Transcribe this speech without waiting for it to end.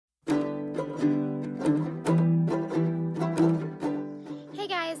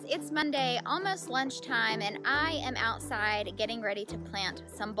Sunday, almost lunchtime, and I am outside getting ready to plant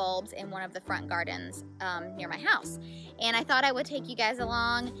some bulbs in one of the front gardens near my house. And I thought I would take you guys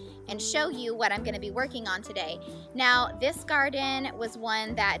along and show you what I'm going to be working on today. Now, this garden was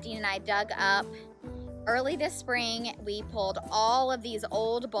one that Dean and I dug up early this spring. We pulled all of these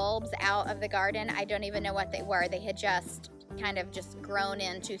old bulbs out of the garden. I don't even know what they were. They had just kind of grown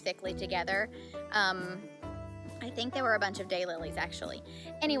in too thickly together. I think there were a bunch of daylilies actually.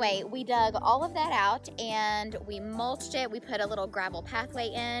 Anyway, we dug all of that out and we mulched it. We put a little gravel pathway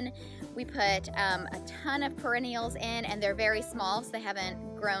in. We put a ton of perennials in, and they're very small, so they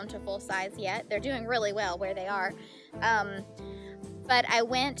haven't grown to full size yet. They're doing really well where they are. But I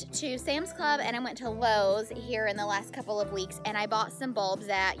went to Sam's Club and I went to Lowe's here in the last couple of weeks, and I bought some bulbs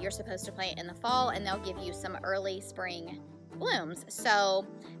that you're supposed to plant in the fall, and they'll give you some early spring blooms. So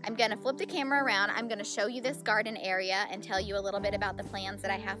I'm gonna flip the camera around. I'm gonna show you this garden area and tell you a little bit about the plans that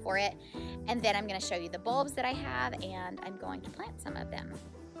I have for it. And then I'm gonna show you the bulbs that I have, and I'm going to plant some of them.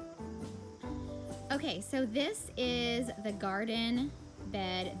 Okay, so this is the garden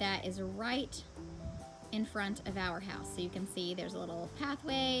bed that is right in front of our house. So you can see there's a little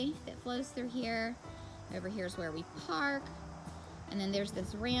pathway that flows through here. Over here's where we park. And then there's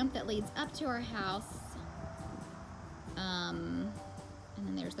this ramp that leads up to our house. And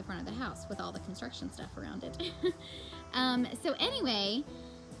then there's the front of the house with all the construction stuff around it. So anyway,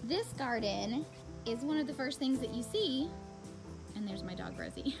 this garden is one of the first things that you see, and there's my dog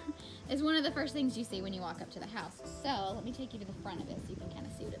Rosie, is one of the first things you see when you walk up to the house. So let me take you to the front of it so you can kind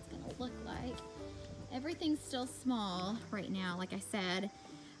of see what it's gonna look like. Everything's still small right now, like I said.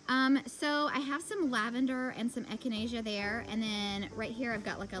 So I have some lavender and some echinacea there, and then right here I've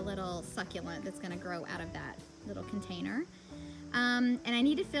got like a little succulent that's gonna grow out of that little container. And I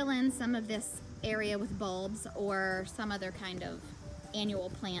need to fill in some of this area with bulbs or some other kind of annual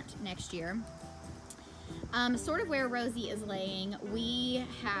plant next year. Sort of where Rosie is laying, we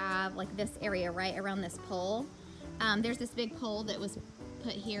have like this area right around this pole. There's this big pole that was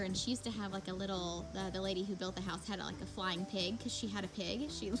put here, and she used to have like a little, the lady who built the house had like a flying pig because she had a pig.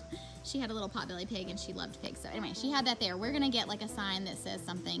 She had a little potbelly pig and she loved pigs. So anyway, she had that there. We're gonna get like a sign that says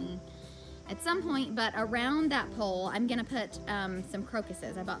something at some point, but around that pole I'm gonna put some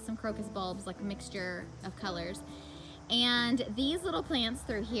crocuses. I bought some crocus bulbs, like a mixture of colors. And these little plants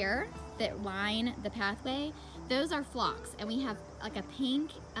through here that line the pathway, those are phlox, and we have like a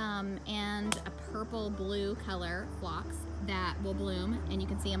pink and a purple blue color phlox that will bloom, and you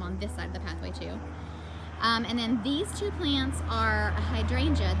can see them on this side of the pathway too. And then these two plants are a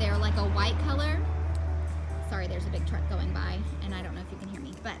hydrangea. They're like a white color. Sorry, there's a big truck going by and I don't know if you can hear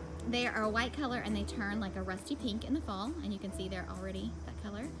me, but they are a white color and they turn like a rusty pink in the fall, and you can see they're already that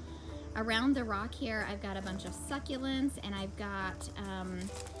color. Around the rock here, I've got a bunch of succulents, and I've got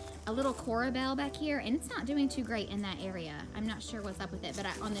a little corabelle back here, and it's not doing too great in that area. I'm not sure what's up with it, but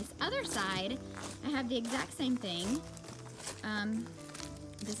on this other side, I have the exact same thing.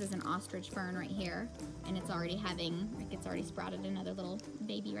 This is an ostrich fern right here, and it's already it's already sprouted another little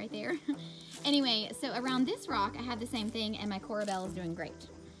baby right there. Anyway, so around this rock, I have the same thing, and my corabelle is doing great,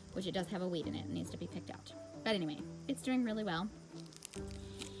 which it does have a weed in it. It needs to be picked out. But anyway, it's doing really well.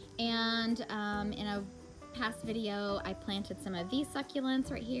 And in a past video, I planted some of these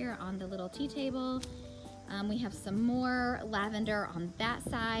succulents right here on the little tea table. We have some more lavender on that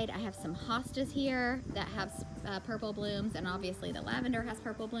side. I have some hostas here that have purple blooms, and obviously the lavender has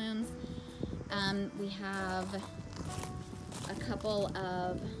purple blooms. We have a couple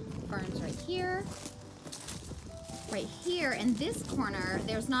of ferns right here. Right here in this corner,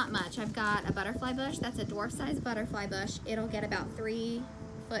 there's not much. I've got a butterfly bush. That's a dwarf-sized butterfly bush. It'll get about 3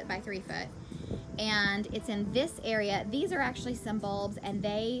 foot by 3 foot. And it's in this area. These are actually some bulbs, and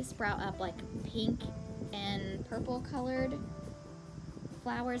they sprout up like pink and purple colored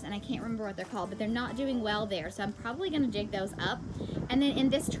flowers, and I can't remember what they're called, but they're not doing well there, so I'm probably going to dig those up. And then in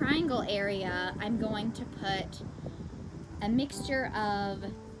this triangle area, I'm going to put a mixture of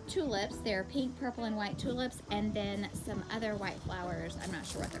tulips. They're pink, purple, and white tulips, and then some other white flowers. I'm not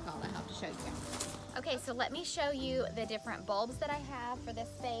sure what they're called. I'll have to show you. Okay, so let me show you the different bulbs that I have for this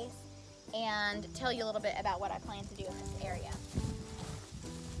space and tell you a little bit about what I plan to do in this area.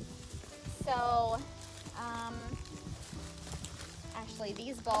 So, actually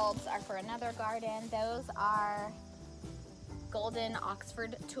these bulbs are for another garden. Those are golden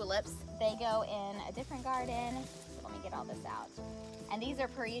Oxford tulips. They go in a different garden. So let me get all this out. And these are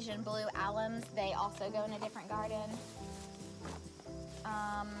Parisian blue alums. They also go in a different garden.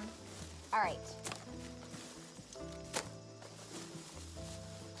 All right.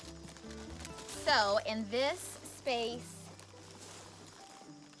 So in this space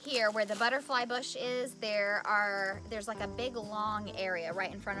here where the butterfly bush is, there's like a big long area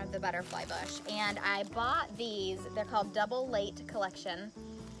right in front of the butterfly bush. And I bought these, they're called Double Late Collection.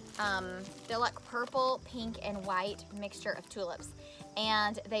 They're like purple, pink, and white mixture of tulips.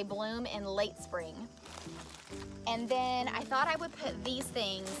 And they bloom in late spring. And then I thought I would put these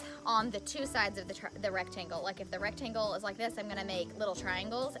things on the two sides of the rectangle. Like if the rectangle is like this, I'm gonna make little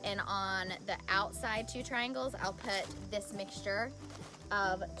triangles, and on the outside two triangles, I'll put this mixture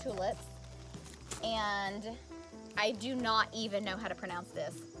of tulips. And I do not even know how to pronounce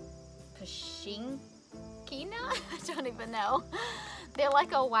this. Pashinkina? I don't even know. They're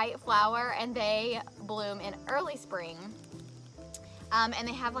like a white flower, and they bloom in early spring. And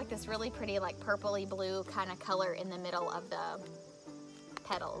they have like this really pretty like purpley blue kind of color in the middle of the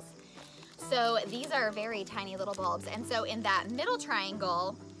petals. So these are very tiny little bulbs. And so in that middle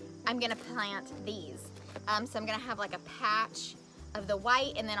triangle, I'm gonna plant these. So I'm gonna have like a patch of the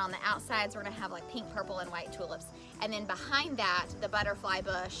white, and then on the outsides we're gonna have like pink, purple, and white tulips. And then behind that, the butterfly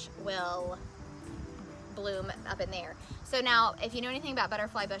bush will bloom up in there. So now, if you know anything about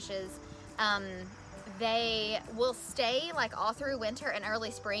butterfly bushes, they will stay like all through winter and early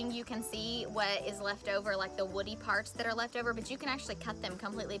spring. You can see what is left over, like the woody parts that are left over, but you can actually cut them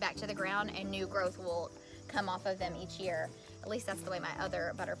completely back to the ground and new growth will come off of them each year. At least that's the way my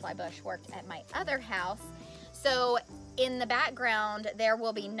other butterfly bush worked at my other house. So in the background, there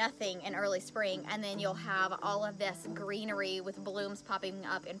will be nothing in early spring, and then you'll have all of this greenery with blooms popping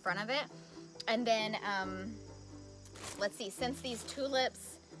up in front of it. And then, let's see, since these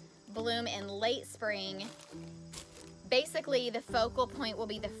tulips bloom in late spring, basically the focal point will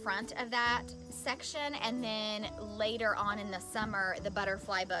be the front of that section, and then later on in the summer the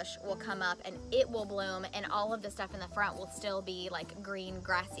butterfly bush will come up and it will bloom, and all of the stuff in the front will still be like green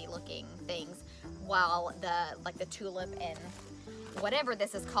grassy looking things, while the tulip and whatever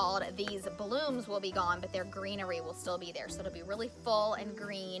this is called, these blooms will be gone, but their greenery will still be there. So it'll be really full and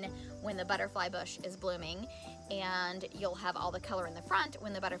green when the butterfly bush is blooming, and you'll have all the color in the front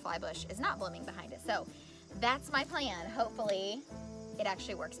when the butterfly bush is not blooming behind it. So that's my plan. Hopefully it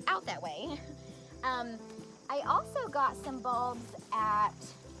actually works out that way. I also got some bulbs at,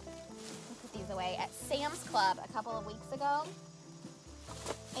 let me put these away, at Sam's Club a couple of weeks ago.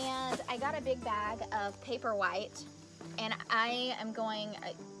 And I got a big bag of paper white, and I am going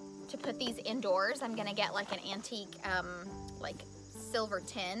to put these indoors. I'm gonna get like an antique like silver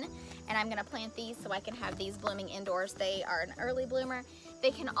tin, and I'm gonna plant these so I can have these blooming indoors. They are an early bloomer.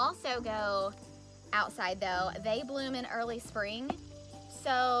 They can also go outside though. They bloom in early spring.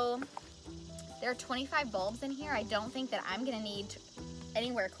 So there are 25 bulbs in here. I don't think that I'm gonna need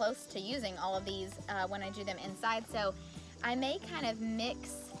anywhere close to using all of these when I do them inside. So I may kind of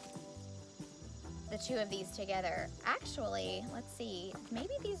mix the two of these together. Actually, let's see,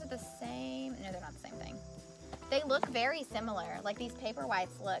 maybe these are the same. No, they're not the same thing. They look very similar. Like these paper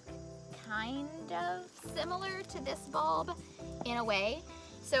whites look kind of similar to this bulb in a way.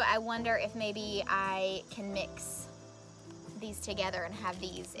 So I wonder if maybe I can mix these together and have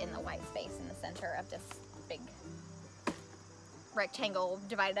these in the white space in the center of this big rectangle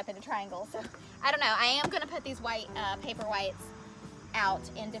divided up into triangles. So I don't know. I am gonna put these white paper whites out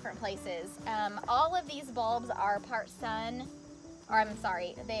in different places. All of these bulbs are part sun, or I'm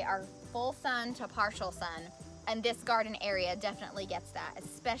sorry, they are full sun to partial sun, and this garden area definitely gets that,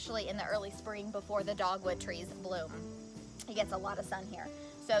 especially in the early spring before the dogwood trees bloom. It gets a lot of sun here,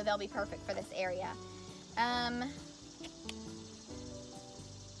 so they'll be perfect for this area.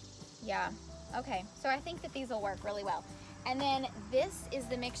 Yeah, okay, so I think that these will work really well. And then this is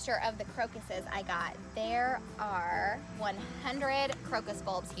the mixture of the crocuses I got. There are 100 crocus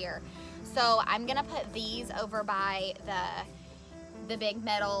bulbs here. So I'm gonna put these over by the big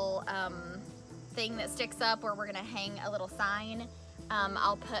metal thing that sticks up where we're gonna hang a little sign.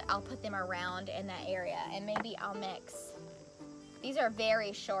 I'll put them around in that area, and maybe I'll mix. These are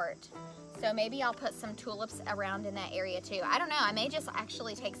very short, so maybe I'll put some tulips around in that area too. I don't know, I may just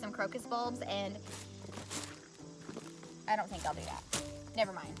actually take some crocus bulbs, and I don't think I'll do that.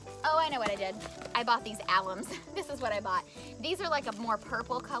 Never mind. Oh, I know what I did. I bought these alums. This is what I bought. These are like a more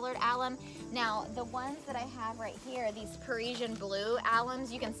purple colored alum. Now, the ones that I have right here, these Parisian blue alums,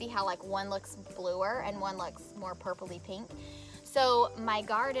 you can see how like one looks bluer and one looks more purpley pink. So my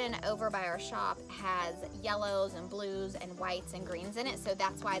garden over by our shop has yellows and blues and whites and greens in it, so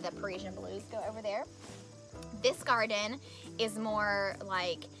that's why the Parisian blues go over there. This garden is more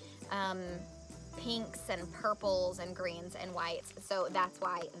like pinks and purples and greens and whites, so that's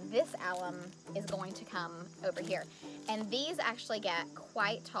why this alum is going to come over here. And these actually get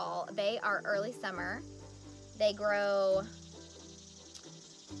quite tall. They are early summer. They grow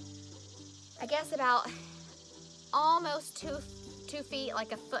I guess about almost two feet, like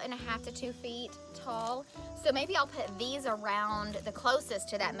 1.5 to 2 feet tall. So maybe I'll put these around the closest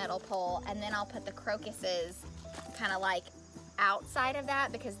to that middle pole, and then I'll put the crocuses kind of like outside of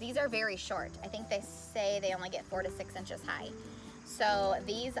that, because these are very short. I think they say they only get 4 to 6 inches high. So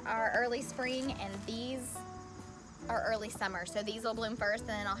these are early spring and these are early summer. So these will bloom first, and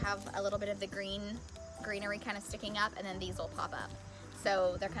then I'll have a little bit of the greenery kind of sticking up, and then these will pop up.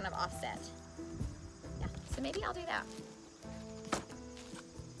 So they're kind of offset. Yeah, so maybe I'll do that.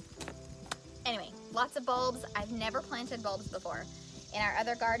 Anyway, lots of bulbs. I've never planted bulbs before. In our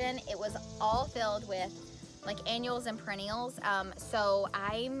other garden, it was all filled with like annuals and perennials. So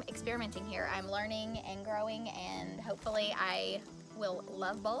I'm experimenting here. I'm learning and growing, and hopefully I will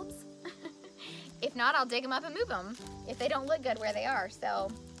love bulbs. If not, I'll dig them up and move them if they don't look good where they are. So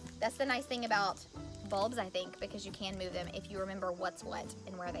that's the nice thing about bulbs, I think, because you can move them if you remember what's what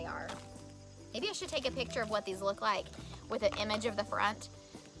and where they are. Maybe I should take a picture of what these look like with an image of the front,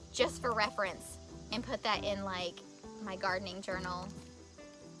 just for reference, and put that in like my gardening journal,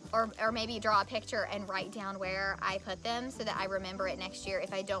 or maybe draw a picture and write down where I put them so that I remember it next year.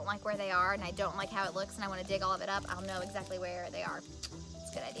 If I don't like where they are and I don't like how it looks and I want to dig all of it up, I'll know exactly where they are.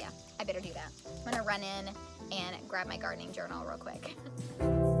 It's a good idea. I better do that. I'm gonna run in and grab my gardening journal real quick.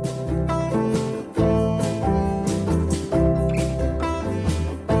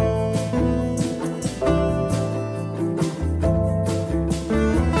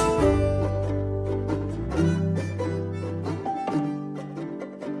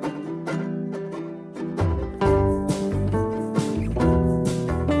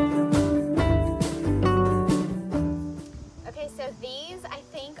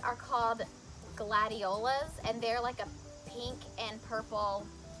 Gladiolas, and they're like a pink and purple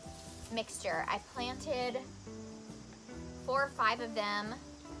mixture. I planted 4 or 5 of them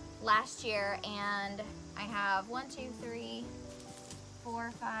last year, and I have 1, 2, 3,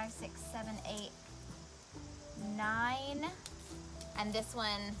 4, 5, 6, 7, 8, 9, and this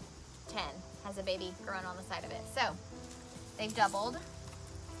one 10 has a baby growing on the side of it. So they've doubled,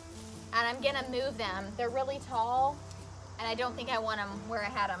 and I'm gonna move them. They're really tall, and I don't think I want them where I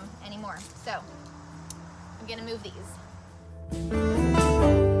had them anymore. So I'm gonna move these.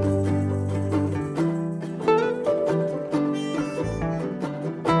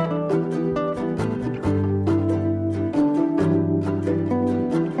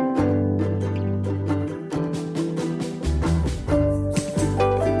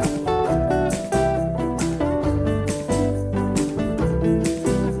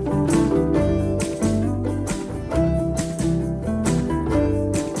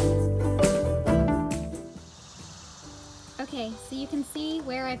 Okay, so you can see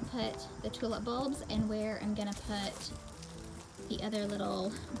where I've put the tulip bulbs and where I'm gonna put the other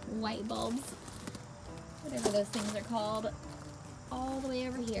little white bulbs, whatever those things are called, all the way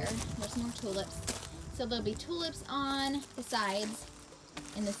over here. There's more tulips. So there'll be tulips on the sides.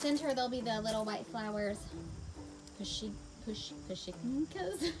 In the center, there'll be the little white flowers, pushikas,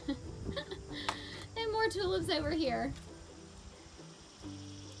 and more tulips over here.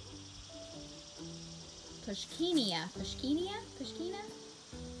 Pushkinia?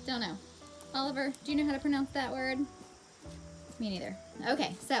 Don't know. Oliver, do you know how to pronounce that word? Me neither.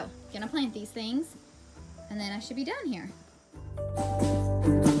 Okay, so gonna plant these things, and then I should be done here.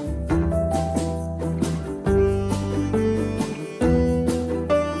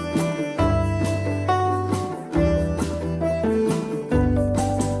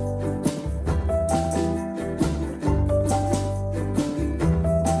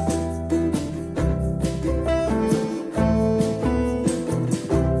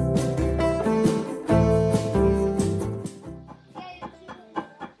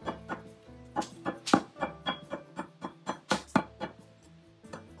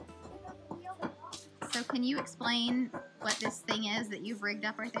 Can you explain what this thing is that you've rigged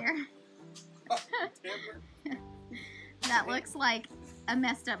up right there? That looks like a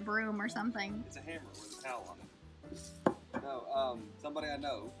messed up broom or something. It's a hammer with a towel on it. No, somebody I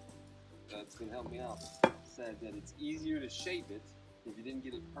know that's going to help me out said that it's easier to shape it if you didn't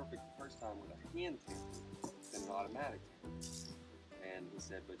get it perfect the first time with a hand tamper than an automatic tamper. And he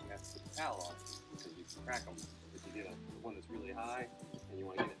said, but you have to put a towel on it because you can crack them if you get one that's really high and you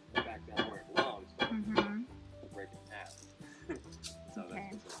want to get it back down where it belongs. Break it in half. So okay.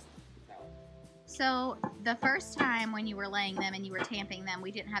 That's the towel. So the first time when you were laying them and you were tamping them,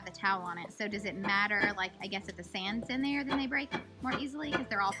 we didn't have the towel on it. So does it matter, like, I guess if the sand's in there, then they break more easily because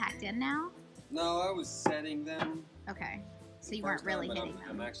they're all packed in now? No, I was setting them. Okay. So you weren't really hitting them.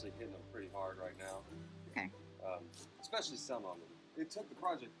 I'm actually hitting them pretty hard right now. Okay. Especially some of them. the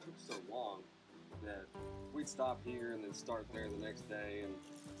project took so long that we'd stop here and then start there the next day, and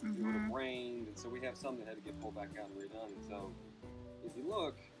it would have rained, and so we have some that had to get pulled back out and redone. And so if you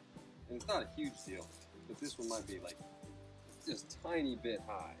look, and it's not a huge deal, but this one might be like just a tiny bit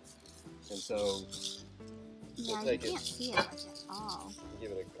high. And so yeah, we'll take you can't see it much at all.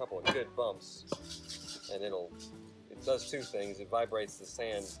 Give it a couple of good bumps, and it does two things. It vibrates the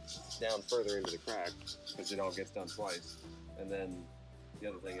sand down further into the crack because it all gets done twice, and then the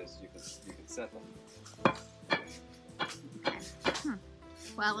other thing is you can set them. Okay.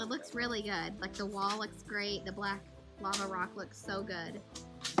 Well, it looks really good. Like the wall looks great. The black lava rock looks so good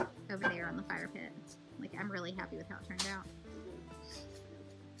over there on the fire pit. Like, I'm really happy with how it turned out.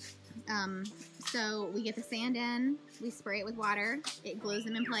 So we get the sand in, we spray it with water, it glues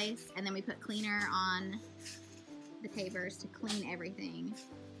them in place, and then we put cleaner on the pavers to clean everything.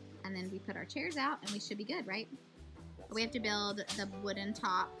 And then we put our chairs out and we should be good, right? We have to build the wooden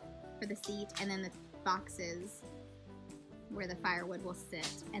top for the seat and then the boxes where the firewood will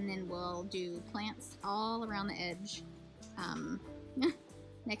sit. And then we'll do plants all around the edge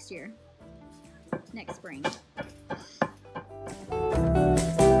next year, next spring.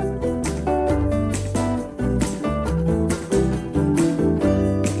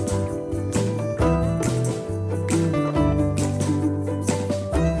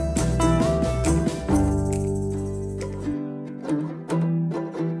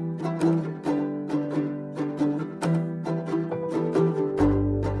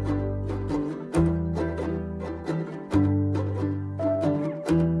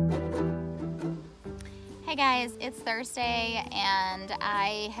 Hey guys, it's Thursday and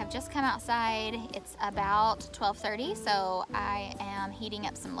I have just come outside. It's about 12:30, so I am heating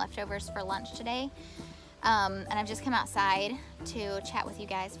up some leftovers for lunch today. And I've just come outside to chat with you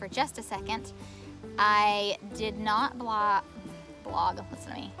guys for just a second. I did not blog,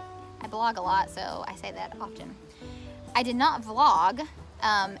 listen to me. I blog a lot, so I say that often. I did not vlog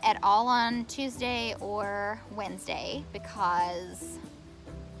at all on Tuesday or Wednesday because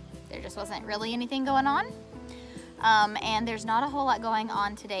there just wasn't really anything going on. And there's not a whole lot going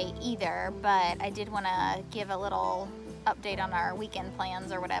on today either, but I did want to give a little update on our weekend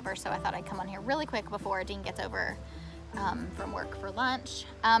plans or whatever, so I thought I'd come on here really quick before Dean gets over from work for lunch.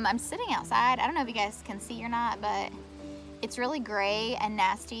 I'm sitting outside. I don't know if you guys can see or not, but it's really gray and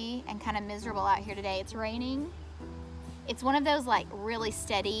nasty and kind of miserable out here today. It's raining. It's one of those like really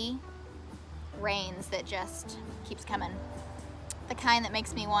steady rains that just keeps coming. The kind that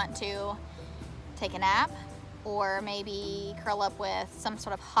makes me want to take a nap or maybe curl up with some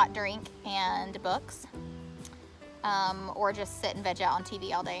sort of hot drink and books, or just sit and veg out on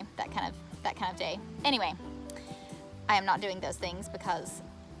TV all day, that kind of day. Anyway, I am not doing those things because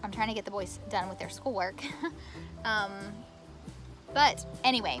I'm trying to get the boys done with their schoolwork. But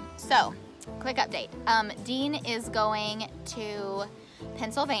anyway, so quick update. Dean is going to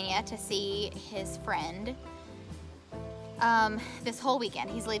Pennsylvania to see his friend this whole weekend.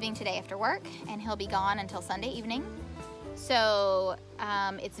 He's leaving today after work and he'll be gone until Sunday evening. So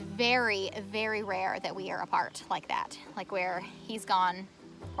it's very, very rare that we are apart like that, like where he's gone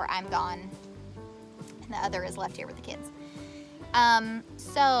or I'm gone and the other is left here with the kids.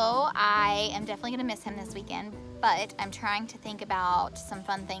 So I am definitely gonna miss him this weekend, but I'm trying to think about some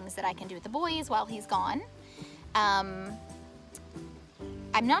fun things that I can do with the boys while he's gone. I'm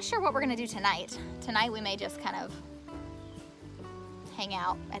not sure what we're gonna do tonight. Tonight we may just kind of hang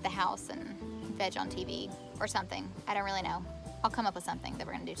out at the house and veg on TV or something. I don't really know. I'll come up with something that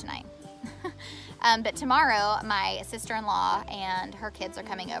we're gonna do tonight. But tomorrow, my sister-in-law and her kids are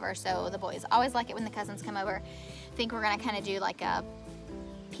coming over, so the boys always like it when the cousins come over. I think we're gonna kind of do like a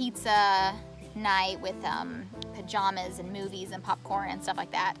pizza night with pajamas and movies and popcorn and stuff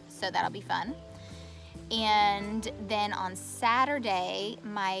like that, so that'll be fun. And then on Saturday,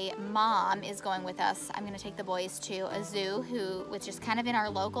 my mom is going with us. I'm gonna take the boys to a zoo, which is kind of in our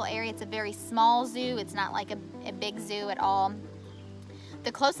local area. It's a very small zoo. It's not like a big zoo at all.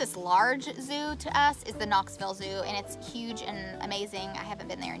 The closest large zoo to us is the Knoxville Zoo, and it's huge and amazing. I haven't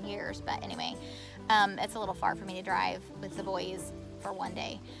been there in years, but anyway, it's a little far for me to drive with the boys for one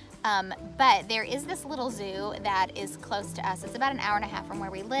day. But there is this little zoo that is close to us. It's about an hour and a half from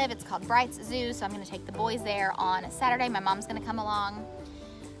where we live. It's called Bright's Zoo, so I'm gonna take the boys there on a Saturday. My mom's gonna come along.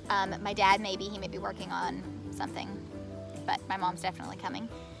 My dad he may be working on something, but my mom's definitely coming.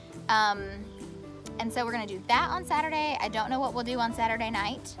 And so we're gonna do that on Saturday. I don't know what we'll do on Saturday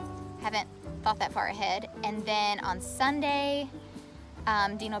night. Haven't thought that far ahead. And then on Sunday,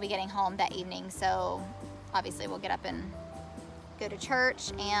 Dean will be getting home that evening, so obviously we'll get up and go to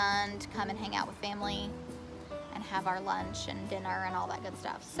church and come and hang out with family and and have our lunch and dinner and all that good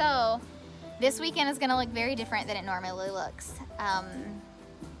stuff. So this weekend is gonna look very different than it normally looks.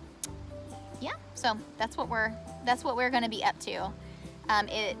 Yeah, so that's what we're gonna be up to.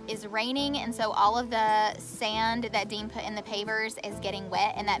 It is raining, and so all of the sand that Dean put in the pavers is getting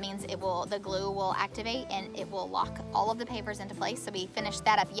wet, and that means the glue will activate and it will lock all of the pavers into place. So we finished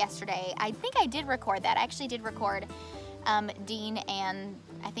that up yesterday. I think I did record that. I actually did record Dean and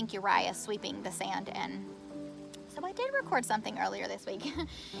I think Uriah sweeping the sand, and so I did record something earlier this week.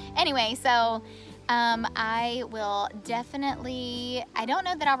 Anyway, so I will definitely, I don't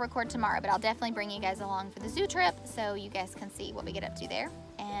know that I'll record tomorrow, but I'll definitely bring you guys along for the zoo trip so you guys can see what we get up to there.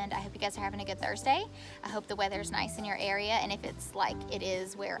 And I hope you guys are having a good Thursday. I hope the weather's nice in your area, and if it's like it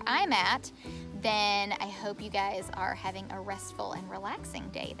is where I'm at, then I hope you guys are having a restful and relaxing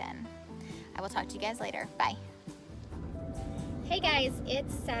day then. I will talk to you guys later. Bye. Hey guys,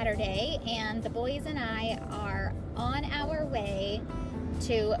 it's Saturday, and the boys and I are on our way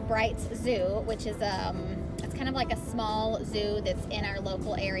to Bright's Zoo, which is it's kind of like a small zoo that's in our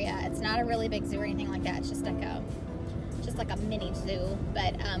local area. It's not a really big zoo or anything like that. It's just like a mini zoo.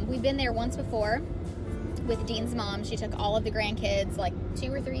 But we've been there once before with Dean's mom. She took all of the grandkids like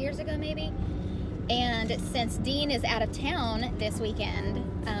 2 or 3 years ago maybe. And since Dean is out of town this weekend,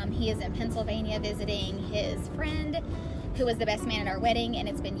 he is in Pennsylvania visiting his friend who was the best man at our wedding, and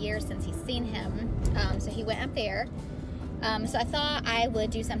it's been years since he's seen him. So he went up there. So I thought I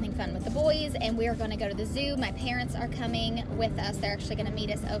would do something fun with the boys, and we're going to go to the zoo. My parents are coming with us. They're actually going to meet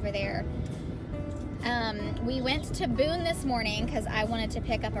us over there. We went to Boone this morning because I wanted to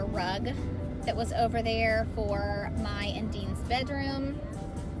pick up a rug that was over there for my and Dean's bedroom.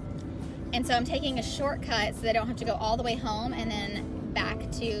 And so I'm taking a shortcut so that I don't have to go all the way home and then back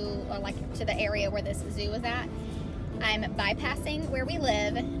to the area where this zoo is at. I'm bypassing where we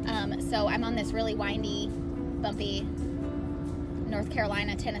live, so I'm on this really windy, bumpy North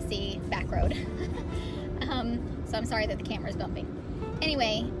Carolina, Tennessee back road. So I'm sorry that the camera is bumping.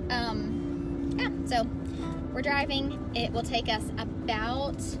 Anyway, yeah, so we're driving. It will take us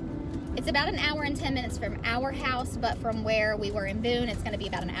it's about an hour and 10 minutes from our house, but from where we were in Boone, it's gonna be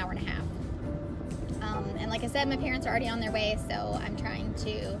about an hour and a half. And like I said, my parents are already on their way, so I'm trying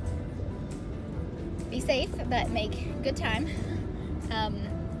to be safe, but make good time.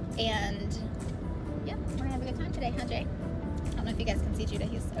 And yeah, we're gonna have a good time today, huh, Jay? I don't know if you guys can see Judah,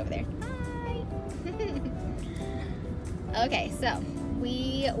 he's over there. Hi! Okay, so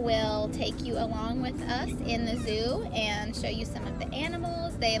we will take you along with us in the zoo and show you some of the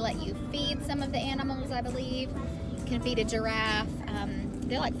animals. They let you feed some of the animals, I believe. You can feed a giraffe.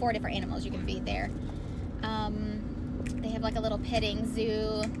 There are like 4 different animals you can feed there. They have like a little petting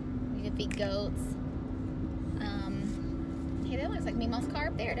zoo. You can feed goats. Hey, that looks like Mima's car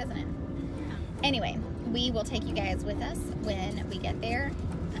up there, doesn't it? Anyway, we will take you guys with us when we get there.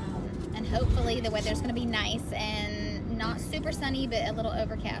 And hopefully the weather's gonna be nice and not super sunny, but a little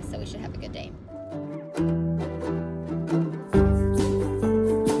overcast, so we should have a good day. Look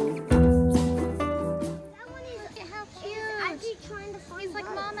at how cute. He's like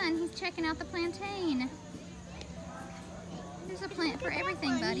Mama, and he's checking out the plantain. There's a plant for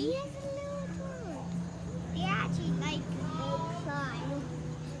everything, buddy. They actually like climb.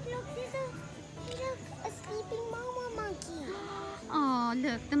 Look, there's a sleeping mama monkey. Oh,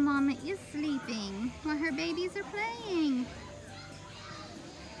 look, the mama is sleeping while her babies are playing.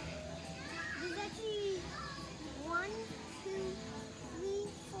 There's actually 1, 2, 3,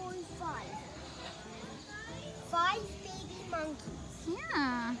 4, 5. 5 baby monkeys.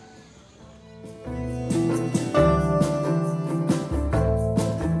 Yeah.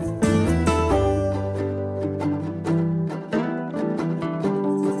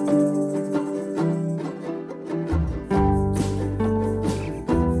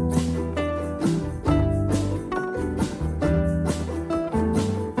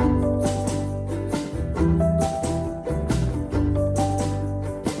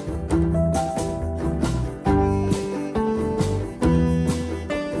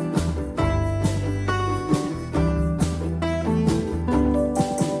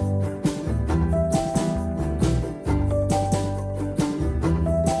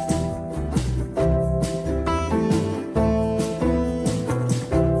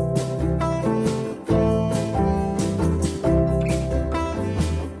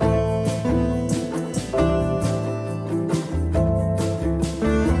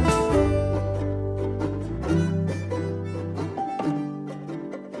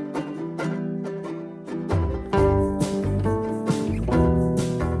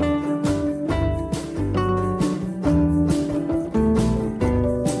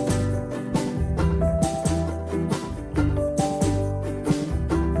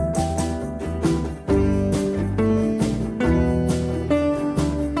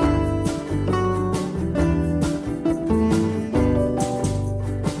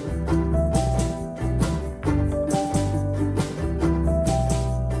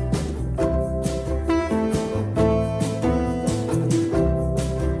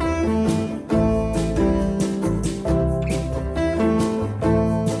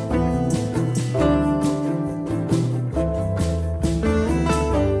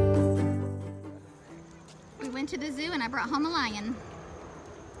 at home a lion.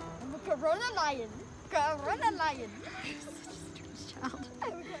 I'm a Corona lion. Corona lion.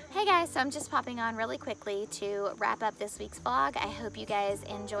 Hey guys, so I'm just popping on really quickly to wrap up this week's vlog. I hope you guys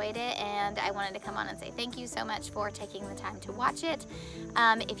enjoyed it, and I wanted to come on and say thank you so much for taking the time to watch it.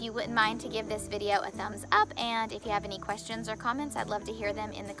 If you wouldn't mind to give this video a thumbs up, and if you have any questions or comments, I'd love to hear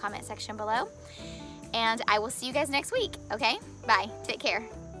them in the comment section below. And I will see you guys next week, okay? Bye, take care.